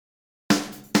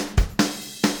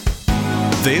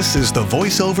This is the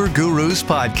VoiceOver Gurus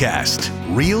podcast.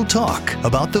 Real talk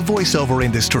about the voiceover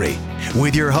industry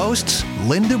with your hosts,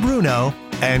 Linda Bruno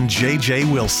and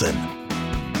JJ Wilson.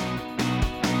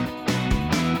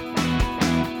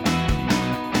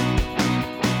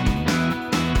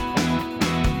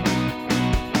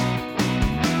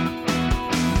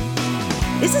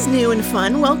 This is new and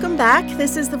fun. Welcome back.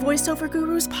 This is the VoiceOver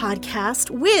Gurus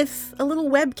podcast with a little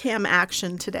webcam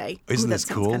action today. Isn't this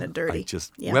cool? That sounds kind of dirty.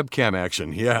 Webcam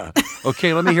action, yeah.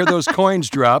 Okay, let me hear those coins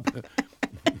drop.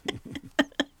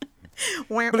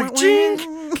 I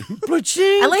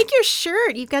like your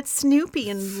shirt. You've got Snoopy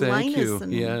and Thank Linus. you.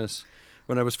 And... Yes.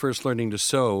 When I was first learning to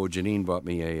sew, Janine bought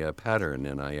me a pattern,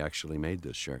 and I actually made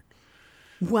this shirt.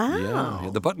 Wow.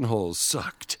 Yeah, the buttonholes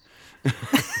sucked.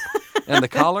 And the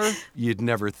collar, you'd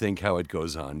never think how it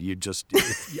goes on.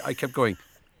 I kept going,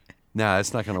 nah,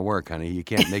 it's not going to work, honey. You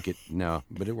can't make it. No,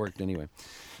 but it worked anyway.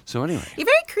 So anyway. You're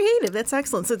very creative. That's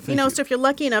excellent. So, so if you're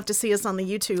lucky enough to see us on the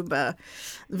YouTube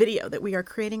video that we are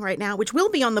creating right now, which will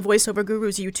be on the VoiceOver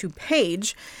Gurus YouTube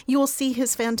page, you will see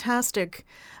his fantastic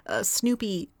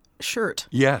Snoopy shirt.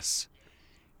 Yes.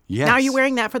 Yes. Now, are you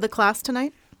wearing that for the class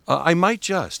tonight? I might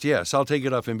just, yes. I'll take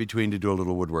it off in between to do a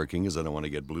little woodworking because I don't want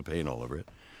to get blue paint all over it.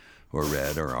 Or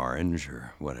red or orange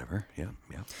or whatever. Yeah.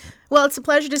 Well, it's a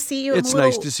pleasure to see you. It's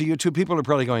nice to see you, too. People are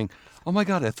probably going, oh, my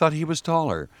God, I thought he was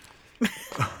taller.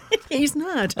 He's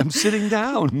not. I'm sitting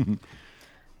down. I'm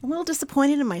a little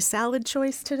disappointed in my salad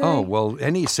choice today. Oh, well,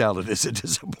 any salad is a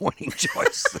disappointing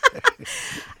choice.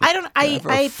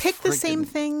 I pick the same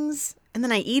things, and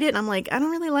then I eat it, and I'm like, I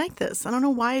don't really like this. I don't know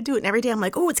why I do it. And every day I'm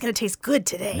like, oh, it's going to taste good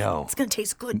today. No. It's going to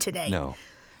taste good today. No.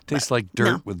 Tastes like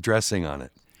dirt with dressing on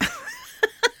it.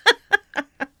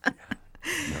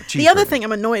 The other thing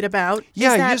I'm annoyed about is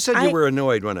that you said you were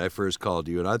annoyed when I first called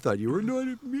you, and I thought you were annoyed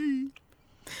at me.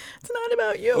 It's not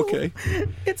about you. Okay.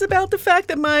 It's about the fact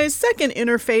that my second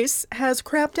interface has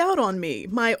crapped out on me.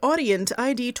 My Audient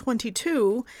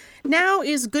ID22 now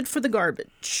is good for the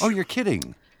garbage. Oh, you're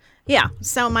kidding. Yeah.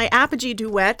 So my Apogee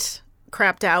Duet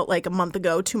crapped out like 2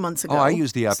 months ago. Oh, I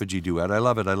use the Apogee Duet. I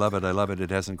love it. It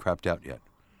hasn't crapped out yet.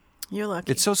 You're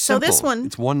lucky. It's so simple. So this one...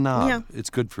 It's one knob. Yeah. It's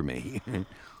good for me.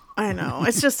 I know.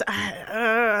 It's just,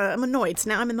 I'm annoyed. So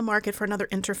now I'm in the market for another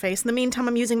interface. In the meantime,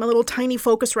 I'm using my little tiny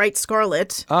Focusrite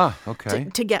Scarlett okay.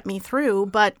 to get me through.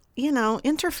 But,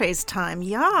 interface time,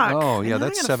 yuck. Oh, yeah,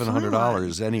 that's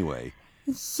 $700 anyway.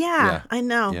 Yeah, I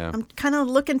know. Yeah. I'm kind of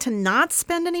looking to not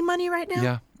spend any money right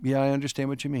now. Yeah, I understand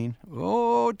what you mean.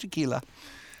 Oh, tequila.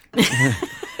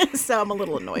 So I'm a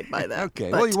little annoyed by that.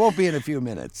 Okay, well, you won't be in a few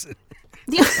minutes.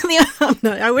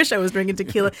 I wish I was drinking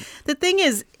tequila. The thing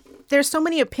is, there's so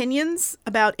many opinions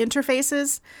about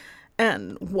interfaces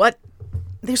and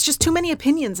there's just too many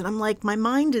opinions. And I'm like, my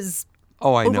mind is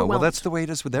know. Well, that's the way it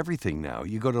is with everything now.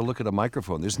 You go to look at a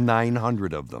microphone, there's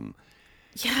 900 of them.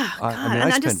 Yeah, God.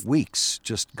 I spent weeks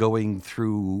just going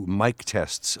through mic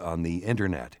tests on the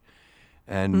internet.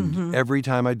 And every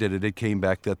time I did it, it came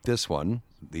back that this one,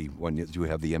 the one you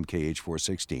have the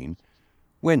MKH416,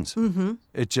 wins. Mm-hmm.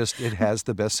 It has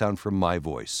the best sound from my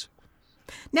voice.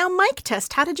 Now, mic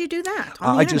test, how did you do that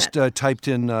on the I internet? just typed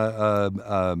in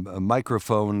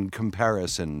microphone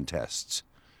comparison tests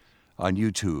on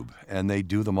YouTube, and they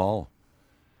do them all.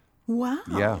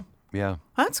 Wow. Yeah.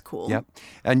 That's cool. Yeah.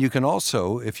 And you can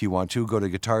also, if you want to, go to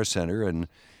Guitar Center and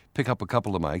pick up a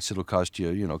couple of mics. It'll cost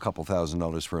you, a couple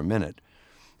 $1,000s for a minute.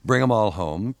 Bring them all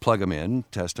home, plug them in,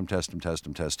 test them,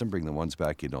 bring the ones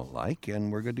back you don't like, and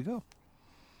we're good to go.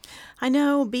 I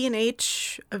know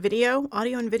B&H audio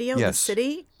and video in the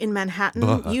city in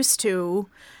Manhattan used to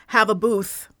have a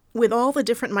booth with all the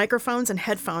different microphones and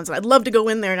headphones. I'd love to go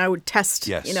in there and I would test,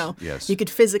 Yes. You could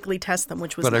physically test them,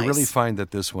 which was nice. But I really find that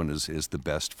this one is the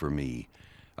best for me.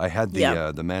 I had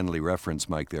the Manley Reference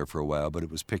mic there for a while, but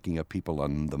it was picking up people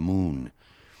on the moon.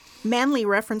 Manley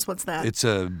Reference, what's that? It's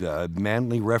a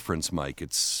Manley Reference mic.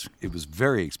 It was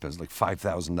very expensive, like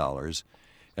 $5,000.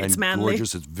 And it's manly.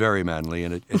 Gorgeous. It's very manly.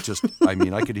 And it just, I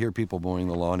could hear people mowing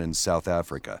the lawn in South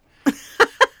Africa.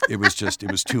 It was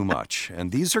too much.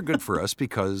 And these are good for us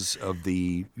because of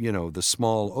the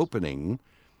small opening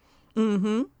of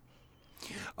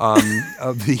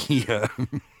the...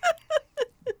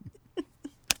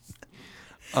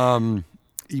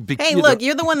 Hey, look,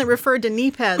 you're the one that referred to knee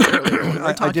pads earlier when we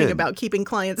were talking about keeping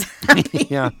clients happy.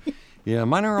 Yeah,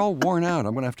 mine are all worn out.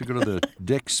 I'm going to have to go to the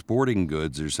Dick's Sporting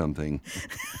Goods or something.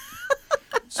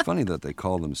 It's funny that they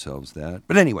call themselves that.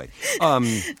 But anyway, oh,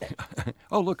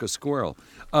 look, a squirrel.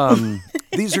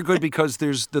 These are good because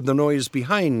there's the noise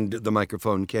behind the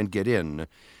microphone can't get in.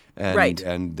 And, right.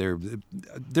 And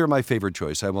they're my favorite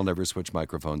choice. I will never switch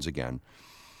microphones again.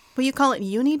 Well, you call it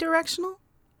unidirectional?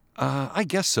 I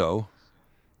guess so.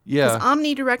 Yeah.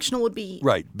 Omnidirectional would be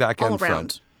Right, back all and around.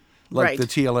 front. Like Right. the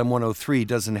TLM 103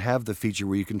 doesn't have the feature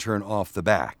where you can turn off the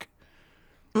back.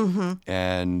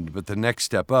 But the next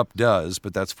step up does,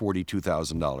 but that's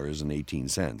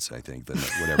 $42,000.18, I think,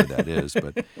 whatever that is.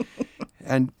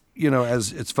 And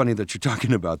as it's funny that you're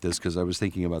talking about this, because I was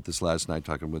thinking about this last night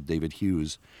talking with David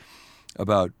Hughes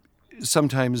about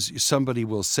sometimes somebody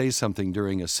will say something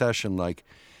during a session like,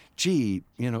 "Gee,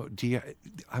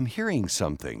 I'm hearing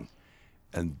something,"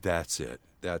 and that's it.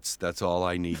 That's all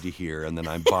I need to hear. And then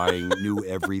I'm buying new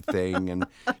everything. And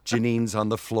Janine's on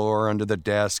the floor under the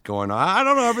desk going, "I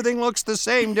don't know, everything looks the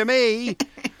same to me."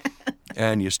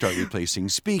 And you start replacing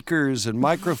speakers and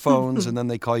microphones. And then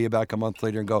they call you back a month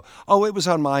later and go, "Oh, it was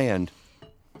on my end."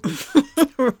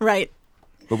 Right.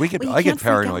 But Well, you I can't get freak out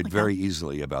paranoid like very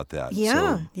easily about that.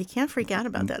 Yeah, So you can't freak out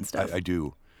about that stuff. I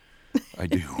do. I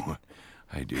do.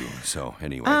 I do. So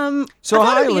anyway. I So thought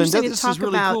hi, it'd be Linda. interesting to This is talk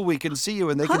really about- cool. We can see you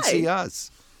and they can Hi. see us.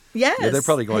 Yes. Yeah, they're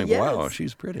probably going, yes. "Wow,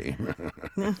 she's pretty."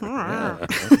 Meow.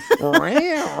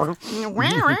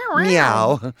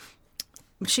 Meow.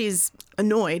 She's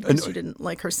annoyed because you didn't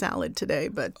like her salad today,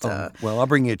 but Well, I'll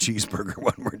bring you a cheeseburger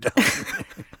when we're done.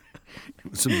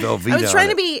 Some Velveeta. I was trying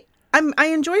on to it. be. I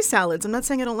enjoy salads. I'm not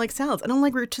saying I don't like salads. I don't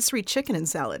like rotisserie chicken in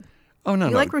salad. Oh no,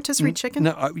 You no. like rotisserie chicken?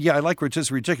 No, yeah, I like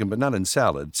rotisserie chicken, but not in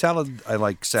salad. Salad, I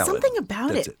like salad. Something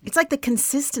about That's it. It's like the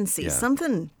consistency. Yeah.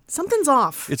 Something's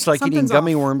off. It's like eating Something's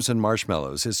gummy off. worms and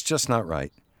marshmallows. It's just not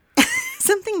right.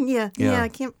 Something. Yeah. Yeah. I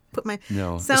can't put my.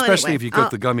 No, So especially anyway, if you cook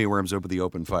the gummy worms over the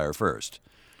open fire first.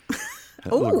 A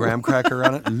little Ooh. graham cracker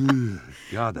on it. Ooh,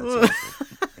 God, that's awful.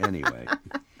 Anyway.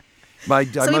 I we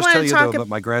must wanna tell you, talk though, that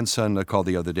my grandson called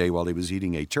the other day while he was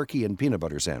eating a turkey and peanut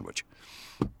butter sandwich.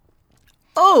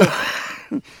 Oh,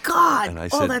 God! And I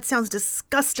Oh, said, that sounds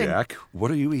disgusting. "Jack,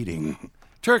 what are you eating?"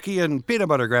 "Turkey and peanut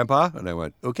butter, Grandpa." And I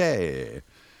went, "Okay."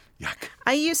 Yuck.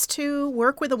 I used to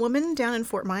work with a woman down in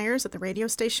Fort Myers at the radio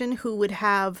station who would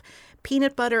have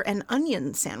peanut butter and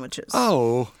onion sandwiches.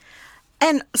 Oh.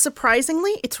 And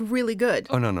surprisingly, it's really good.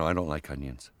 Oh, no, I don't like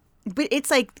onions. But it's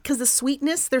like, because there's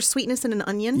sweetness in an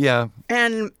onion. Yeah.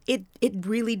 And it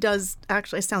really does,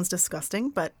 actually, it sounds disgusting,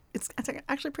 but it's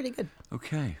actually pretty good.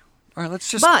 Okay. All right,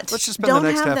 let's just But spend the don't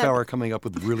next have half that- hour coming up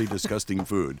with really disgusting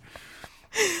food.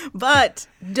 But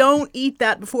don't eat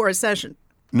that before a session.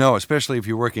 No, especially if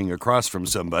you're working across from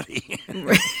somebody.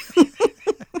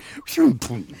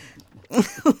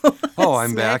 Oh,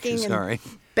 I'm back. Snacking and Sorry.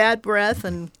 Bad breath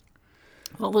and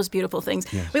all those beautiful things.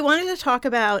 We wanted to talk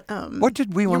about What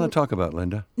did we want to talk about,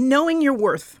 Linda? knowing your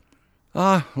worth.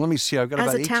 Let me see. I've got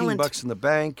As about a talent. $18 in the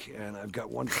bank, and I've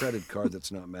got one credit card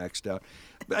that's not maxed out.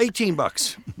 $18.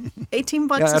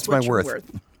 $18 Yeah, is that's what my you're worth.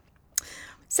 worth.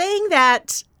 Saying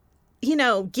that,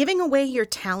 giving away your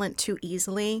talent too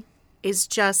easily is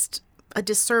just a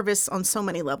disservice on so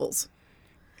many levels.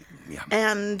 Yeah.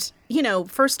 And,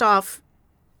 first off,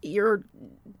 you're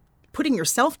putting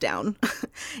yourself down.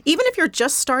 Even if you're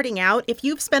just starting out, if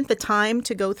you've spent the time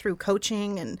to go through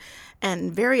coaching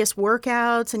and various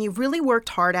workouts and you've really worked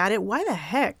hard at it, why the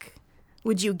heck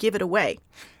would you give it away?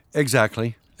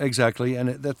 Exactly.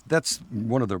 And that's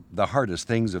one of the hardest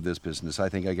things of this business. I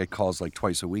think I get calls like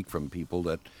twice a week from people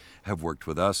that have worked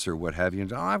with us or what have you.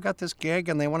 And, I've got this gig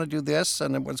and they want to do this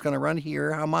and it's going to run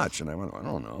here. How much? And I went, I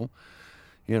don't know.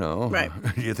 Right.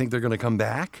 Do you think they're going to come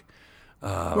back?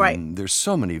 Right. There's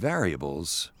so many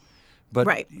variables. But,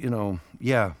 Right.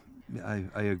 yeah, I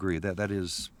agree. That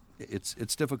is...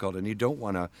 It's difficult, and you don't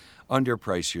want to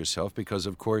underprice yourself because,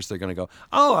 of course, they're going to go,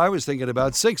 "Oh, I was thinking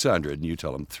about 600," and you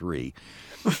tell them 3,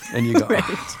 and you go, Right.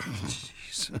 "Oh,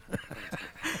 jeez."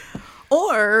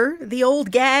 Or the old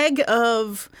gag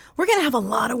of, we're going to have a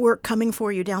lot of work coming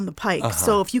for you down the pike.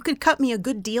 So if you could cut me a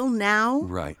good deal now,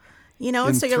 Right.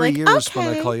 and so In you're 3 like, years, okay.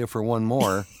 when I call you for one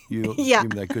more, you Yeah.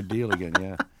 give me that good deal again.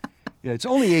 Yeah, yeah. It's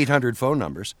only 800 phone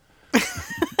numbers.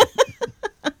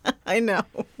 I know.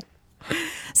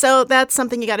 So that's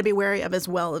something you got to be wary of as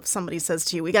well. If somebody says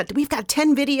to you, we've got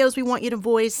 10 videos we want you to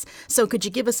voice. So could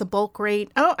you give us a bulk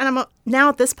rate? Oh, and now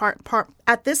at this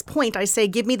at this point, I say,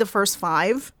 give me the first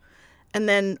 5 and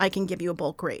then I can give you a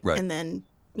bulk rate. Right. And then,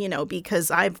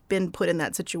 because I've been put in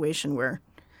that situation where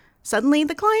suddenly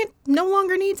the client no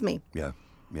longer needs me. Yeah,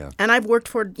 yeah. And I've worked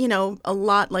for, a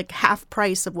lot, like half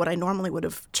price of what I normally would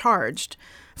have charged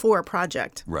for a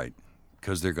project. Right,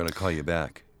 because they're going to call you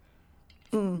back.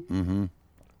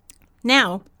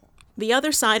 Now, the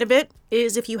other side of it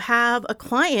is if you have a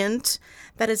client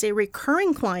that is a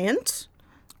recurring client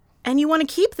and you want to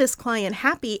keep this client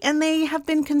happy and they have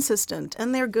been consistent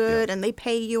and they're good and they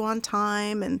pay you on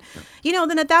time and,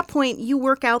 then at that point you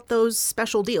work out those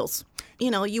special deals.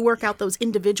 you work out those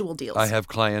individual deals. I have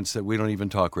clients that we don't even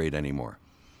talk rate anymore.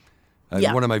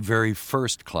 Yeah. One of my very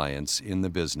first clients in the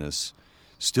business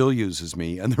still uses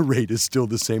me, and the rate is still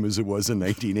the same as it was in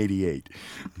 1988.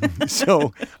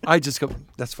 So I just go,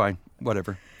 that's fine,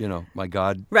 whatever. My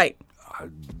God, Right.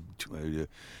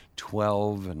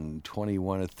 12 and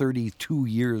 21, 32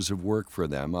 years of work for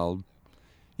them.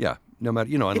 No matter,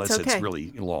 unless it's okay.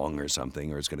 really long or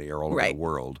something, or it's going to air all over Right. the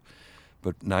world.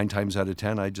 But 9 times out of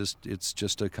 10, it's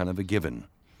just a kind of a given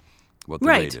what the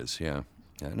Right. rate is. Yeah.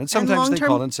 And then sometimes they long-term-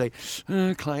 call and say,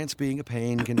 client's being a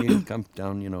pain. Can you come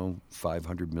down,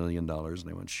 $500 million? And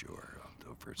they went, sure, I'll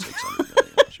do it for $600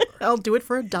 million. Sure. I'll do it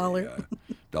for $1. Yeah,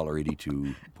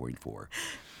 $1.82.4.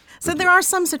 So there are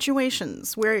some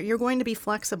situations where you're going to be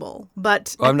flexible,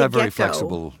 but I'm at the not very get-go-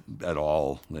 flexible at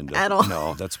all, Linda. At all.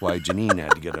 No, that's why Janine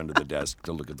had to get under the desk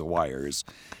to look at the wires,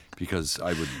 because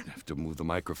I would have to move the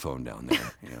microphone down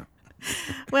there. Yeah.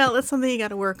 Well, that's something you got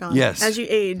to work on. Yes. As you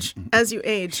age.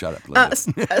 Shut up,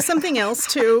 Linda. Something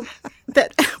else too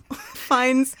that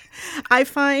I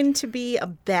find to be a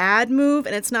bad move,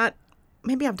 and it's not.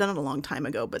 Maybe I've done it a long time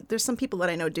ago, but there's some people that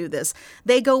I know do this.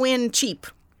 They go in cheap,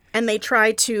 and they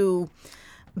try to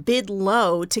bid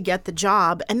low to get the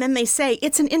job, and then they say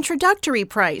it's an introductory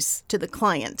price to the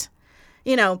client.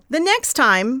 The next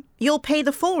time you'll pay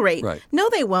the full rate. Right. No,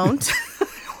 they won't.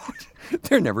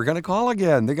 They're never going to call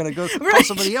again. They're going to go call Right.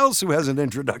 somebody else who has an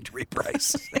introductory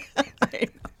price.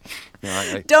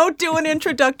 No, Don't do an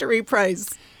introductory price.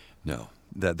 no,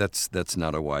 that's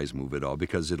not a wise move at all,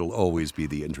 because it'll always be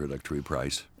the introductory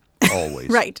price. Always.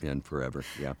 Right. And forever.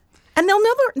 Yeah. And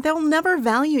they'll never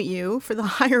value you for the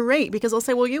higher rate, because they'll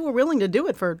say, well, you were willing to do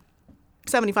it for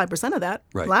 75% of that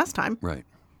Right. last time. Right.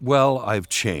 Well, I've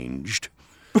changed.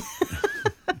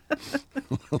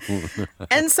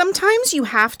 And sometimes you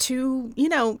have to,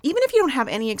 even if you don't have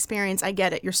any experience, I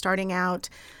get it. You're starting out.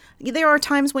 There are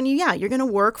times when you're going to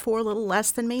work for a little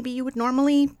less than maybe you would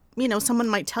normally, someone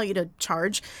might tell you to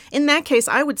charge. In that case,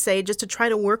 I would say just to try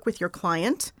to work with your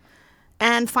client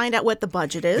and find out what the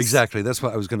budget is. Exactly. That's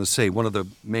what I was going to say. One of the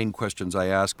main questions I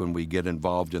ask when we get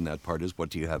involved in that part is, what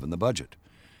do you have in the budget?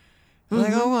 And I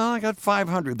go, well, I got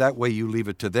 500. That way you leave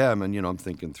it to them. And, I'm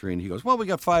thinking 3. And he goes, well, we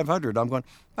got 500. I'm going,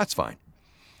 that's fine.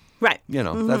 Right.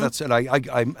 That's it.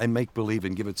 I make believe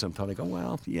and give it some time. I go,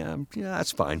 well, yeah,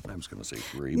 that's fine. I was going to say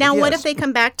 3. Now, but what yes. if they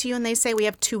come back to you and they say we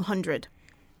have 200?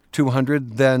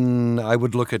 200, then I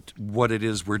would look at what it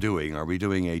is we're doing. Are we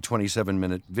doing a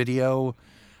 27-minute video?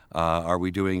 Are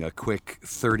we doing a quick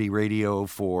 30 radio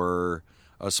for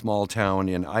a small town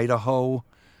in Idaho?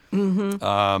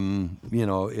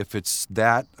 Mm-hmm. If it's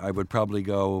that, I would probably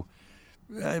go,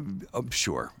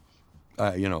 sure.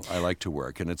 I like to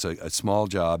work, and it's a small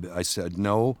job. I said,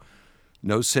 no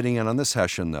sitting in on the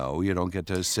session, though. You don't get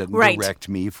to sit and Right. direct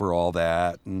me for all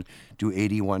that and do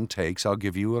 81 takes. I'll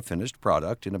give you a finished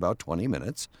product in about 20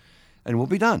 minutes, and we'll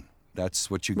be done. That's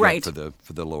what you get Right.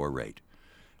 for the lower rate.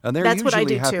 And they're That's what I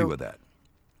usually do, happy too. with that.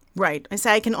 Right. I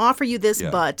say I can offer you this, Yeah,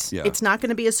 but yeah. it's not going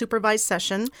to be a supervised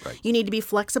session. Right. You need to be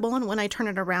flexible on when I turn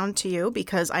it around to you,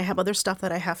 because I have other stuff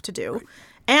that I have to do. Right.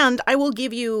 And I will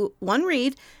give you one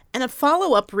read and a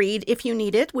follow-up read if you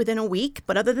need it within a week.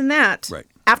 But other than that, Right.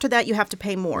 after that, you have to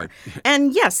pay more. Right.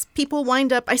 And yes, people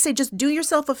wind up, I say just do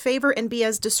yourself a favor and be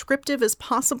as descriptive as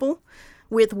possible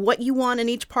with what you want in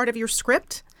each part of your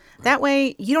script. Right. That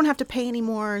way, you don't have to pay any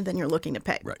more than you're looking to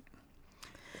pay. Right.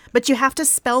 But you have to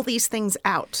spell these things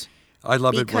out. I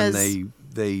love it when Because-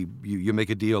 you make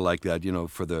a deal like that,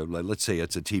 for let's say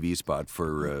it's a TV spot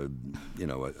for, a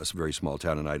very small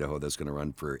town in Idaho that's going to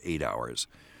run for 8 hours.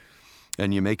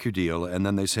 And you make your deal, and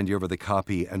then they send you over the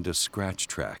copy and a scratch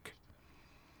track.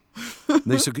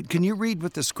 They said, can you read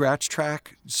with the scratch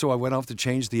track? So I went off to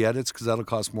change the edits because that'll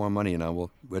cost more money. And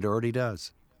it already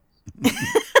does.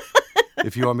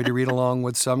 If you want me to read along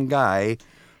with some guy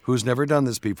who's never done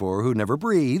this before, who never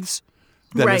breathes,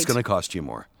 then it's Right. going to cost you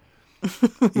more.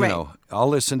 Right. I'll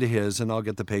listen to his and I'll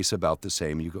get the pace about the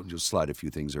same. You just slide a few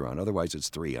things around. Otherwise, it's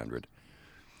 300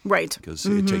 Right. because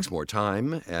it takes more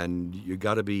time, and you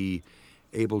got to be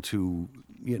able to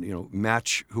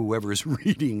match whoever is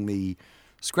reading the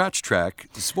scratch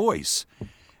track's voice.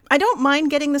 I don't mind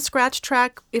getting the scratch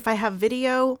track if I have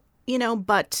video,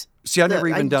 but... See, I never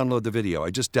even download the video.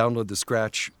 I just download the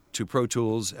scratch to Pro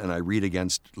Tools and I read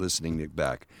against listening it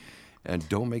back. And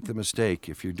don't make the mistake,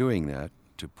 if you're doing that,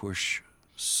 to push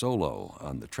solo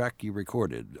on the track you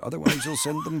recorded. Otherwise, you'll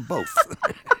send them both,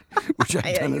 which I've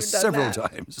done you've done several that.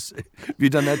 times. Have you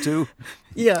done that too?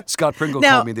 Yeah. Scott Pringle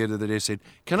Now- called me the other day and said,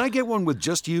 can I get one with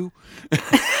just you?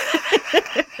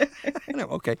 know,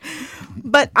 okay.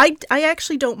 But I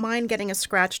actually don't mind getting a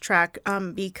scratch track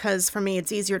because for me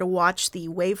it's easier to watch the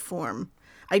waveform.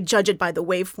 I judge it by the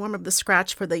waveform of the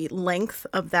scratch for the length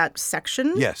of that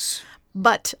section. Yes.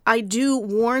 But I do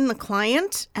warn the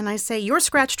client, and I say, your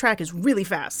scratch track is really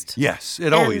fast. Yes,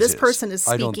 it always is. And this person is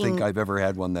speaking. I don't think I've ever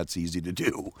had one that's easy to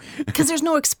do. Because there's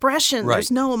no expression. Right. There's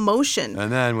no emotion.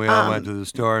 And then we all went to the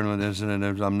store,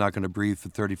 and I'm not going to breathe for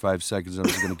 35 seconds. I'm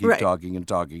just going to keep Right. talking and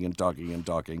talking and talking and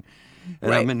talking.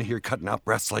 And Right. I'm in here cutting out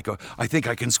breaths like, I think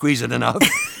I can squeeze it enough.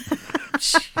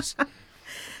 Jeez.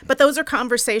 But those are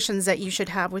conversations that you should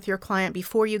have with your client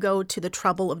before you go to the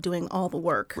trouble of doing all the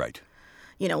work. Right.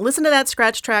 Listen to that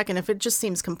scratch track, and if it just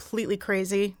seems completely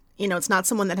crazy, it's not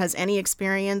someone that has any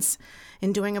experience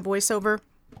in doing a voiceover,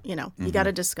 you got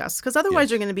to discuss. Because otherwise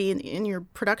you're going to be in your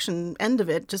production end of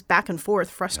it, just back and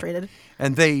forth, frustrated.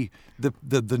 And the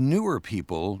newer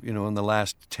people, in the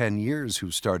last 10 years who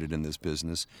started in this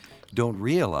business don't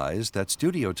realize that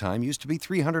studio time used to be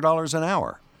 $300 an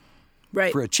hour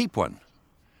Right. for a cheap one.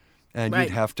 And Right.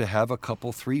 you'd have to have a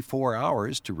couple, 3-4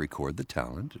 hours to record the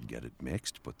talent and get it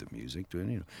mixed, put the music to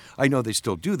it. I know they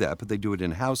still do that, but they do it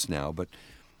in-house now. But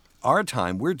our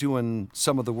time, we're doing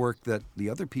some of the work that the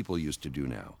other people used to do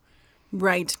now.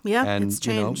 Right. Yeah, And, it's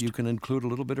changed. you can include a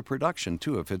little bit of production,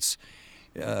 too. If it's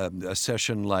a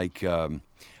session like,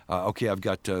 okay, I've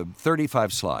got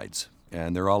 35 slides,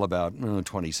 and they're all about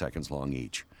 20 seconds long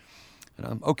each.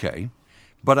 And okay,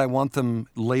 but I want them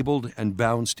labeled and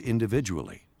bounced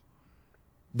individually.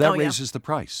 That Oh, yeah. raises the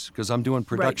price because I'm doing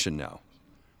production now.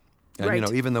 And,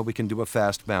 Right. even though we can do a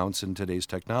fast bounce in today's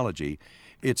technology,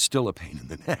 it's still a pain in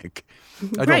the neck.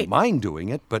 I Right. don't mind doing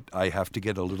it, but I have to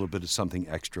get a little bit of something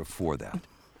extra for that.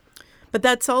 But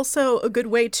that's also a good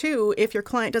way, too. If your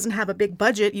client doesn't have a big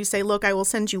budget, you say, look, I will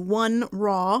send you one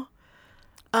raw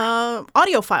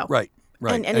audio file. Right,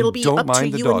 right. And it'll be don't up to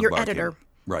mind the you and dog your barking. editor.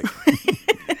 Right.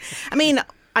 I mean,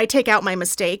 I take out my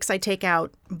mistakes.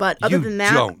 But other you than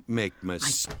that. don't make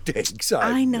mistakes.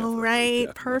 I know, right?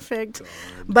 Perfect.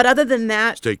 But other than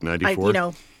that. Steak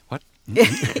 94. What?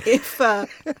 If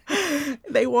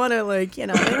they want to, they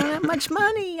don't have much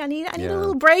money. I need Yeah. a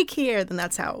little break here. Then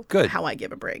that's how Good. I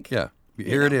give a break. Yeah.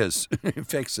 Here it is.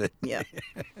 Fix it. Yeah.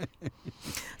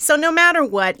 So no matter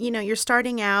what, you're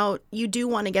starting out, you do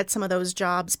want to get some of those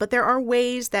jobs, but there are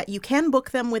ways that you can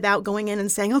book them without going in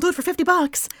and saying, I'll do it for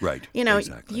 $50. Right.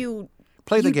 Exactly. You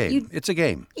play the game. It's a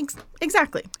game.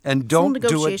 Exactly. And It's a little don't do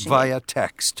it negotiation via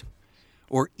text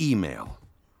or email.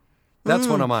 That's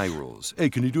one of my rules. Hey,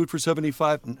 can you do it for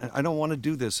 $75? I don't want to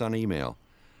do this on email.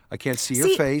 I can't see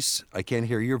your face. I can't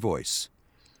hear your voice.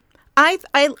 I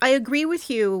agree with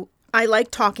you. I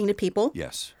like talking to people.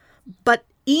 Yes. But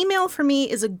email for me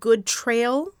is a good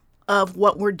trail of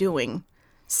what we're doing.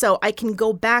 So I can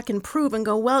go back and prove and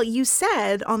go, well, you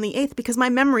said on the 8th, because my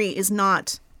memory is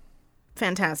not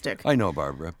fantastic. I know,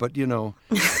 Barbara, but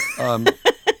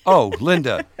oh,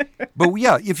 Linda. But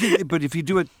yeah, if you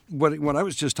do it, what I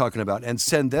was just talking about, and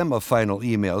send them a final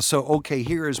email. So, okay,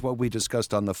 here is what we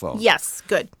discussed on the phone. Yes,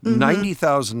 good.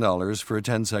 $90,000 for a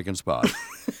 10-second spot.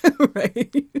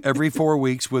 Right. Every 4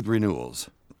 weeks with renewals.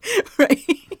 Right.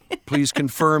 Please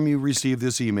confirm you received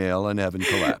this email and haven't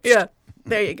collapsed. Yeah.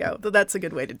 There you go. That's a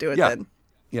good way to do it then.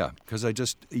 Yeah, because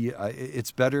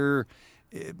it's better.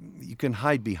 You can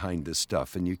hide behind this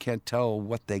stuff, and you can't tell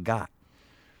what they got.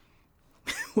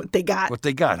 What they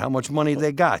got. How much money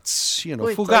they got.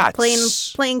 Like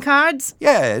Fugats. playing cards?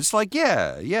 Yeah, it's like,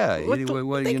 yeah. What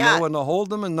they You got? know when to hold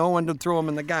them and know when to throw them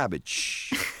in the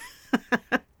garbage.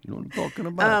 You know what I'm talking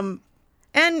about?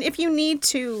 And if you need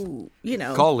to,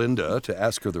 Call Linda to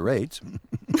ask her the rates.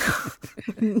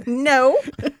 No.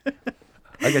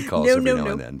 I get calls every now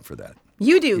and then for that.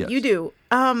 You do. Yes. You do.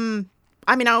 I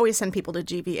always send people to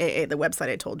GVAA, the website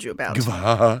I told you about.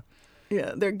 Gava.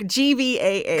 Yeah, they're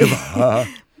GVAA.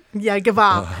 Yeah,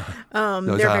 Gava.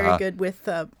 They're very good with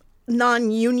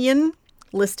non-union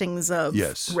listings of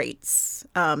rates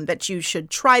that you should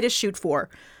try to shoot for.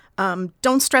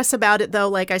 Don't stress about it, though.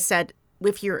 Like I said,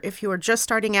 if you're just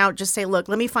starting out, just say, look,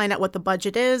 let me find out what the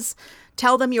budget is.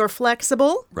 Tell them you're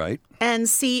flexible. Right. And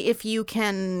see if you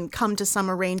can come to some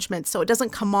arrangement so it doesn't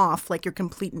come off like you're a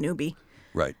complete newbie.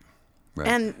 Right.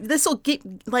 And this will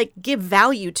give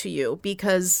value to you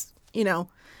because,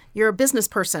 you're a business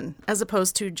person as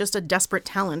opposed to just a desperate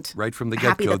talent. Right from the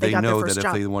happy get-go, that they got their know first that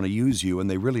job. if they want to use you and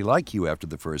they really like you after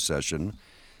the first session,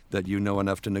 that you know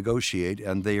enough to negotiate,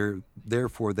 and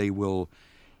therefore they will,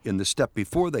 in the step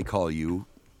before they call you,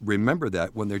 remember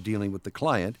that when they're dealing with the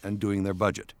client and doing their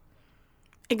budget.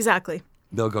 Exactly.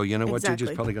 They'll go, you know what, Exactly.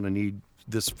 JJ's probably going to need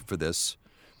this for this,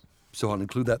 so I'll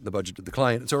include that in the budget to the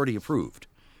client. It's already approved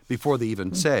before they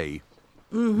even say,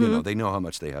 You know, they know how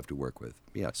much they have to work with.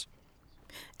 Yes.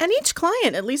 And each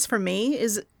client, at least for me,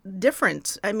 is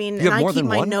different. I mean, You have and more I keep than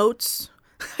my one? notes.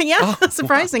 Yeah,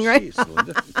 surprising, right? Jeez,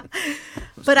 Linda.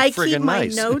 But I friggin' keep my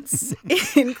nice. notes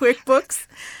in QuickBooks,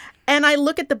 and I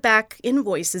look at the back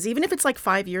invoices, even if it's like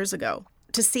 5 years ago,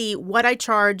 to see what I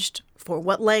charged for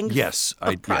what length Yes,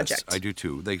 of project. I do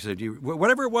too. They said,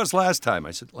 whatever it was last time.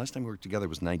 I said, last time we worked together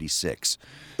was 96.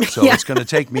 So Yeah. it's going to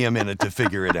take me a minute to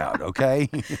figure it out, okay?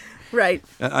 Right.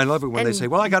 I love it when they And- say,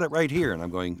 well, I got it right here. And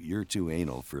I'm going, you're too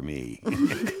anal for me.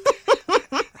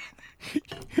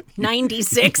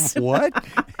 96. What?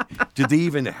 Did they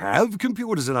even have computer?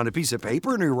 What is it, on a piece of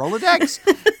paper in your Rolodex?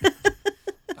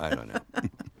 I don't know.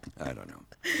 I don't know.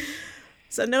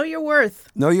 So know your worth.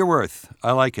 Know your worth.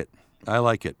 I like it. I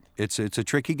like it. It's a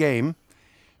tricky game,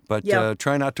 but Yep.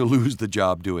 try not to lose the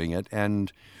job doing it.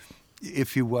 And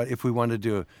if we wanted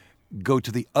to go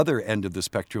to the other end of the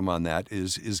spectrum on that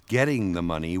is getting the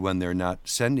money when they're not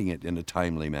sending it in a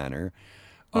timely manner.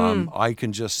 I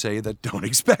can just say that don't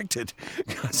expect it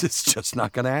because it's just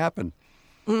not going to happen.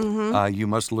 You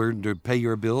must learn to pay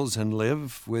your bills and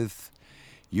live with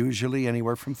usually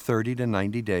anywhere from 30 to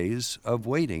 90 days of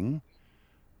waiting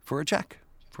for a check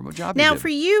from a job. Now, you did. for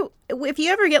you, if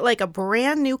you ever get like a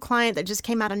brand new client that just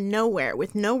came out of nowhere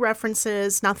with no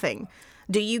references, nothing,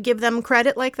 do you give them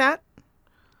credit like that?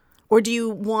 Or do you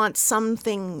want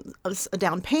something, a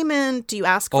down payment? Do you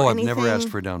ask for I've anything? never asked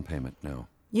for a down payment. No.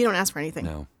 You don't ask for anything.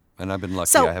 No. And I've been lucky.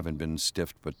 So- I haven't been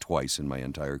stiffed but twice in my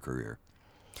entire career.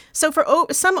 So for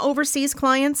some overseas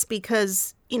clients,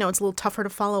 because, you know, it's a little tougher to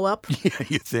follow up, Yeah,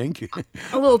 you think? a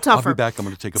little I'll tougher. be back. I'm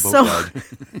going to take a boat So-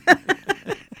 ride.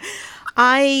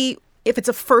 If it's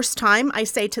a first time, I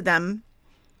say to them,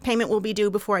 payment will be due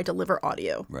before I deliver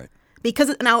audio. Right.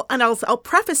 Because I'll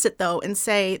preface it though and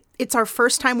say it's our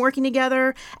first time working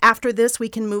together. After this, we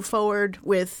can move forward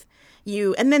with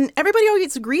you, and then everybody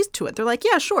always agrees to it. They're like,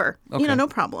 "Yeah, sure, Okay. no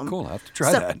problem." Cool. I'll have to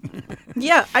try So- that.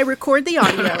 Yeah, I record the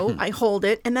audio, I hold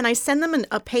it, and then I send them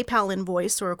a PayPal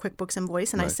invoice or a QuickBooks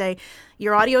invoice, and I Right. say,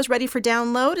 "Your audio is ready for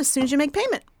download as soon as you make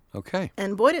payment." Okay.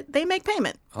 And boy, they make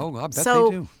payment. Oh, I bet So-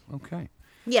 they do. Okay.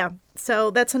 Yeah, so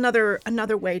that's another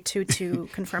way to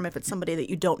confirm if it's somebody that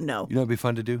you don't know. You know, it'd be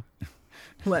fun to do.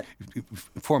 What?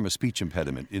 Form a speech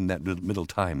impediment in that middle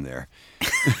time there.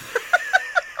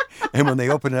 And when they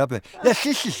open it up, yes,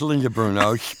 this is Linda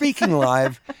Bruno speaking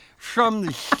live from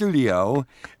the studio.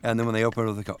 And then when they open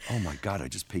it up, they go, oh my God, I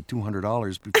just paid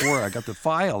 $200 before I got the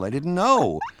file. I didn't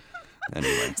know.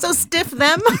 Anyway. So stiff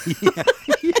them.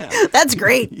 Yeah. That's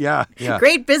great. Yeah. Yeah.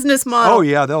 Great business model. Oh,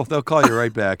 yeah, they'll call you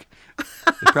right back.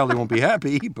 They probably won't be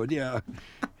happy, but yeah.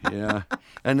 Yeah.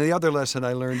 And the other lesson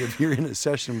I learned, if you're in a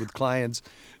session with clients,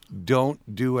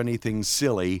 don't do anything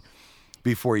silly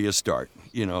before you start.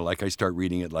 You know, like I start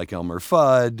reading it like Elmer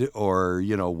Fudd or,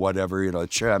 whatever,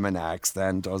 German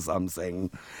accent or something.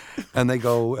 And they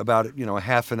go about, a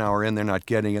half an hour in, they're not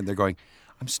getting it. They're going,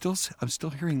 I'm still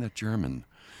hearing that German.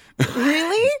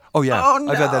 Really? Oh, yeah. Oh,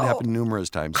 I've had that no. happen numerous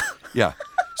times. Yeah.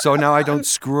 So now I don't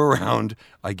screw around.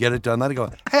 I get it done. Then I go,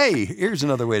 hey, here's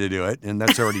another way to do it. And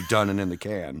that's already done and in the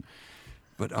can.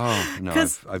 But, oh, no.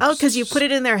 Because you put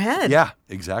it in their head. Yeah,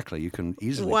 exactly. You can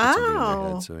easily put something in their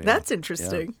Wow. head. So, yeah. That's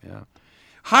interesting. Yeah.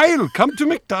 Heil, come to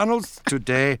McDonald's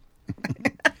today.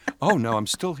 Oh, no, I'm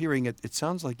still hearing it. It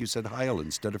sounds like you said Heil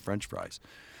instead of French fries.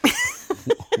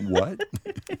 What?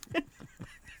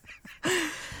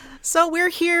 So we're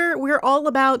here. We're all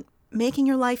about making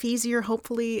your life easier,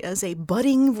 hopefully, as a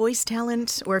budding voice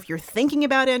talent, or if you're thinking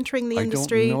about entering the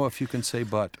industry. I don't know if you can say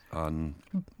but on...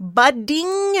 Budding.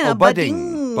 Oh,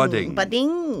 budding. Budding.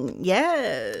 Budding.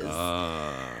 Yes.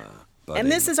 budding.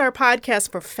 And this is our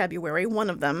podcast for February, one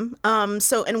of them.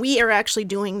 And we are actually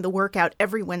doing the workout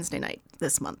every Wednesday night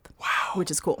this month. Wow. Which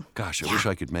is cool. Gosh, I wish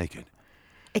I could make it.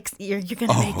 You're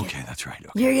going to make it. Okay, that's right.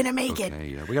 Okay. You're going to make it. Okay,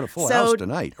 yeah. We got a full So- house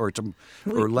tonight, or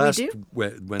last do?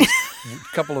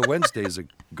 couple of Wednesdays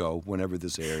ago, whenever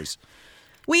this airs.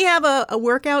 We have a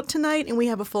workout tonight, and we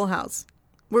have a full house.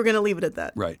 We're going to leave it at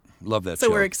that. Right, love that So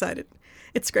show. we're excited.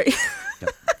 It's great.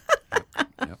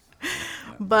 Yep.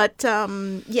 But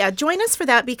join us for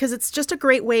that because it's just a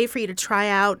great way for you to try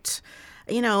out.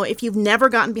 If you've never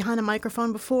gotten behind a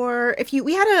microphone before,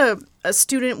 we had a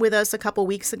student with us a couple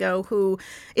weeks ago who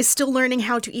is still learning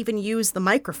how to even use the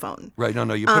microphone. Right,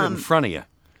 no, you put it in front of you.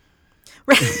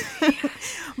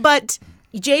 But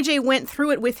JJ went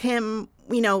through it with him,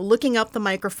 looking up the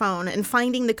microphone and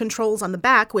finding the controls on the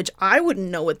back, which I wouldn't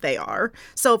know what they are.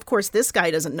 So, of course, this guy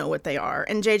doesn't know what they are.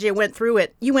 And JJ went through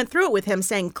it. You went through it with him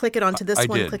saying, click it onto this I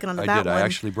one, did. click it onto I that did. one. I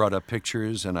actually brought up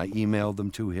pictures and I emailed them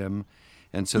to him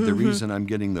and said the reason I'm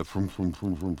getting the vroom, vroom,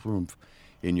 vroom, vroom, vroom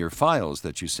in your files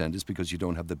that you send is because you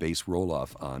don't have the bass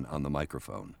roll-off on the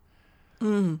microphone.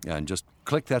 And just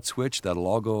click that switch. That'll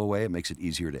all go away. It makes it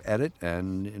easier to edit.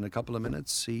 And in a couple of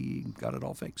minutes, he got it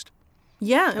all fixed.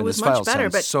 Yeah, it was much better.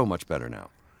 But so much better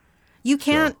now. You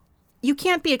can't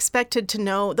be expected to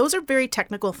know. Those are very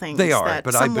technical things. They are, that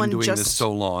but I've been doing this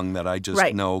so long that I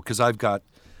just know, because I've got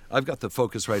the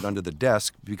Focusrite under the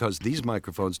desk because these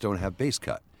microphones don't have bass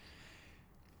cut.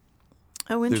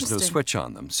 Oh, interesting. There's no switch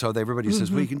on them. So everybody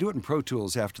says, well, you can do it in Pro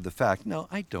Tools after the fact. No,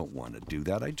 I don't want to do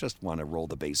that. I just want to roll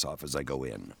the bass off as I go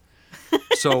in.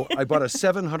 So I bought a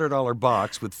 $700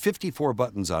 box with 54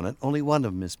 buttons on it. Only one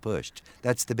of them is pushed.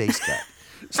 That's the bass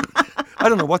cut. I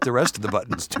don't know what the rest of the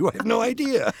buttons do. I have no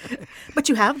idea. But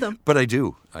you have them. But I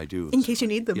do. In case you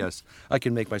need them. Yes. I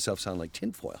can make myself sound like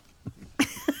tinfoil.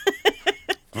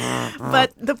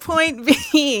 But the point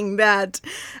being that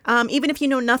even if you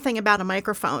know nothing about a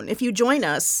microphone, if you join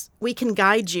us, we can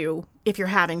guide you if you're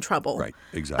having trouble. Right,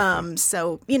 exactly.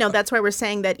 So, that's why we're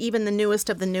saying that even the newest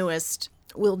of the newest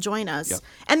will join us. Yep.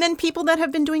 And then people that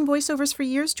have been doing voiceovers for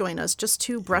years join us just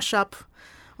to brush up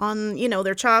on,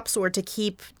 their chops or to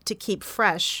keep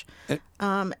fresh.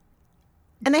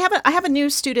 And I have a new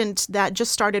student that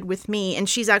just started with me, and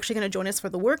she's actually going to join us for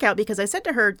the workout because I said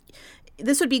to her,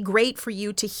 this would be great for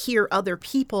you to hear other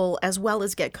people as well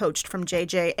as get coached from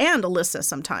JJ and Alyssa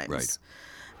sometimes.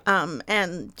 Right.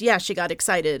 And yeah, she got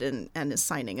excited and is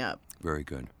signing up. Very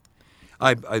good.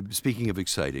 Speaking of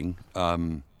exciting,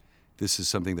 this is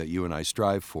something that you and I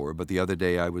strive for, but the other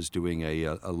day I was doing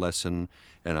a lesson,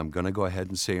 and I'm going to go ahead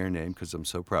and say her name because I'm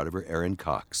so proud of her, Erin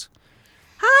Cox.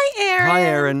 Hi,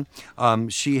 Erin. Hi, Erin.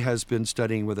 She has been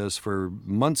studying with us for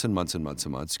months and months and months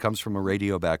and months. Comes from a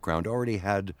radio background, already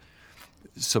had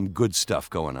some good stuff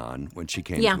going on when she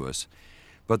came to us.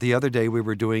 But the other day we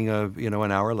were doing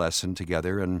an hour lesson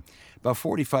together, and about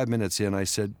 45 minutes in, I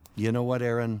said, you know what,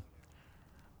 Erin?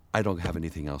 I don't have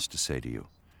anything else to say to you.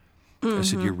 I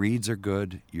said, your reads are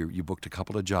good. You booked a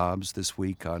couple of jobs this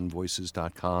week on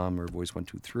voices.com or Voice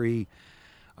 123.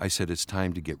 I said, it's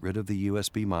time to get rid of the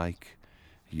USB mic.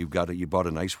 You bought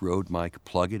a nice Rode mic,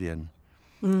 plug it in.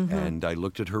 And I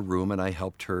looked at her room and I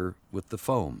helped her with the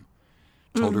foam.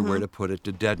 Told her where to put it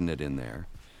to deaden it in there.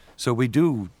 So we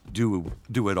do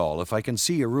it all. If I can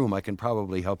see a room, I can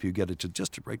probably help you get it to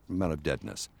just the right amount of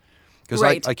deadness. Because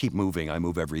I keep moving. I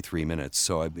move every 3 minutes,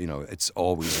 so it's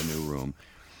always a new room.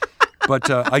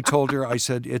 But I told her, I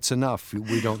said, it's enough.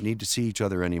 We don't need to see each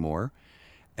other anymore.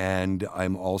 And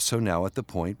I'm also now at the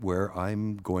point where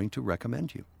I'm going to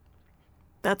recommend you.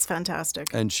 That's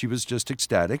fantastic. And she was just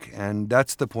ecstatic, and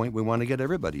that's the point we want to get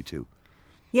everybody to.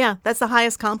 Yeah, that's the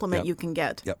highest compliment you can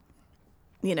get. Yep.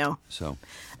 So.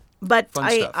 But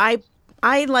fun stuff.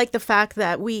 I like the fact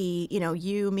that we,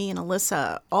 you, me, and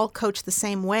Alyssa all coach the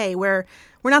same way, where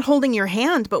we're not holding your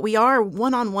hand, but we are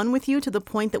one-on-one with you to the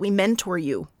point that we mentor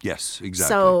you. Yes, exactly.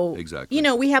 So, exactly.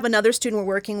 We have another student we're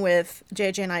working with,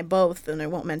 JJ and I both, and I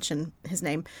won't mention his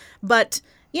name, but,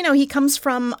 he comes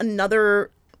from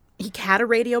he had a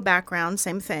radio background,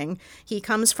 same thing. He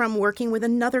comes from working with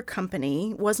another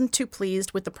company, wasn't too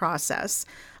pleased with the process,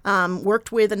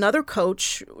 worked with another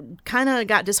coach, kind of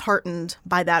got disheartened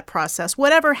by that process.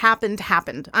 Whatever happened.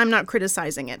 I'm not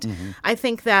criticizing it. I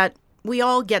think that we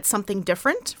all get something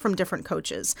different from different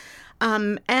coaches.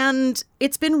 And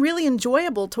it's been really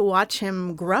enjoyable to watch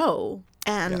him grow.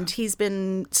 And he's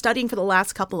been studying for the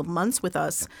last couple of months with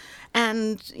us.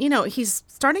 And, he's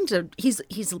starting to, he's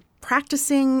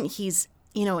practicing, he's,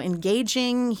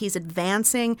 engaging, he's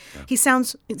advancing. He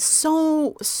sounds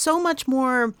so much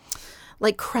more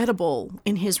like credible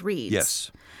in his reads.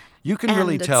 Yes. You can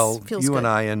really tell, you good. and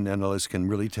I and Alice can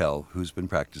really tell who's been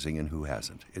practicing and who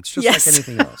hasn't. It's just like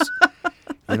anything else.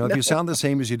 If you sound the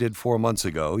same as you did 4 months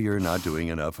ago, you're not doing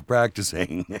enough of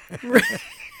practicing.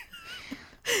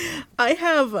 I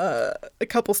have a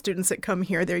couple students that come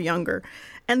here, they're younger,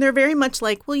 and they're very much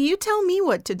like, well, you tell me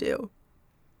what to do.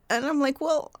 And I'm like,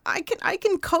 well, I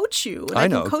can coach you. And I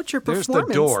can coach your performance. There's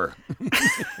the door.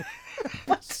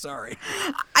 Sorry.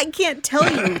 I can't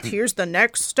tell you, here's the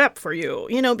next step for you,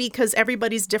 because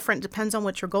everybody's different, depends on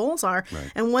what your goals are.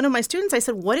 Right. And one of my students, I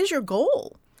said, what is your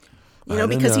goal?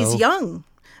 Because he's young.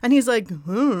 And he's like,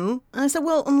 And I said,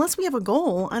 well, unless we have a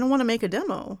goal, I don't want to make a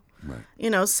demo.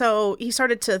 Right. So he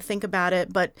started to think about it,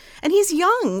 and he's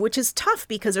young, which is tough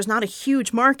because there's not a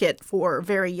huge market for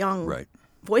very young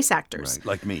voice actors. Right,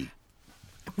 like me.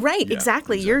 Right, yeah,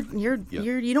 exactly. You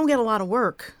don't get a lot of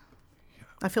work. Yeah.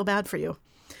 I feel bad for you.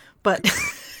 But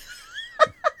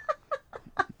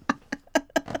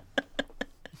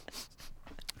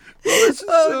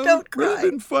don't cry. It's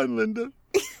been fun, Linda.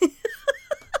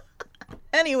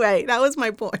 Anyway, that was my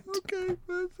point. Okay.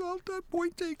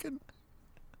 Point taken.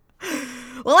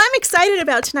 Well, I'm excited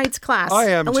about tonight's class. I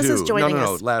am Alyssa's too. joining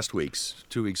No. us. Last week's,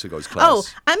 2 weeks ago's class. Oh,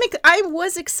 I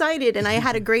was excited, and I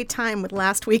had a great time with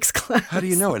last week's class. How do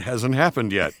you know it hasn't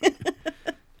happened yet?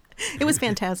 It was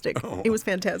fantastic. It was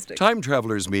fantastic. Time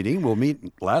Travelers meeting will meet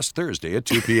last Thursday at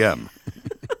 2 p.m.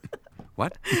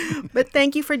 What? But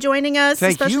thank you for joining us,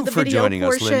 Thank especially you the for video joining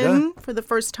us, portion Linda. for the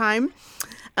first time.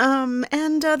 And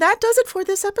that does it for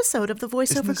this episode of the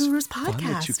Isn't VoiceOver this Gurus fun podcast.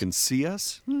 that you can see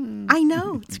us? I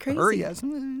know. It's crazy. Hurry, yes.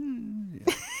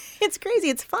 It's crazy.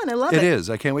 It's fun. I love It it. is.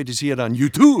 I can't wait to see it on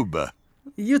YouTube.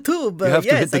 YouTube. You have to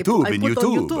yes, hit the tube I in put on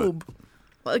YouTube. YouTube.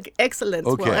 Well, excellent.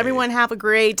 Okay. Well, everyone have a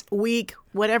great week,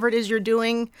 whatever it is you're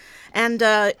doing. And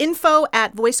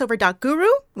info@voiceover.guru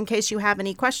in case you have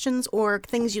any questions or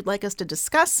things you'd like us to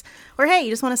discuss. Or, hey, you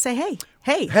just want to say, hey,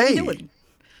 how Hey. you doing? What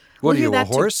We'll are hear you, a that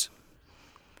too. horse?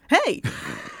 Hey.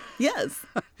 Yes.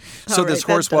 So All this right,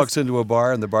 that horse does- walks into a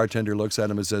bar and the bartender looks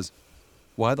at him and says,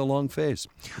 "Why the long face?"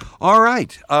 All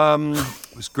right.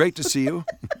 It was great to see you.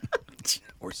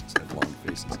 Horses have long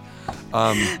faces.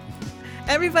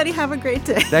 Everybody have a great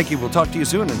day. Thank you. We'll talk to you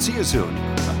soon and see you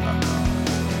soon.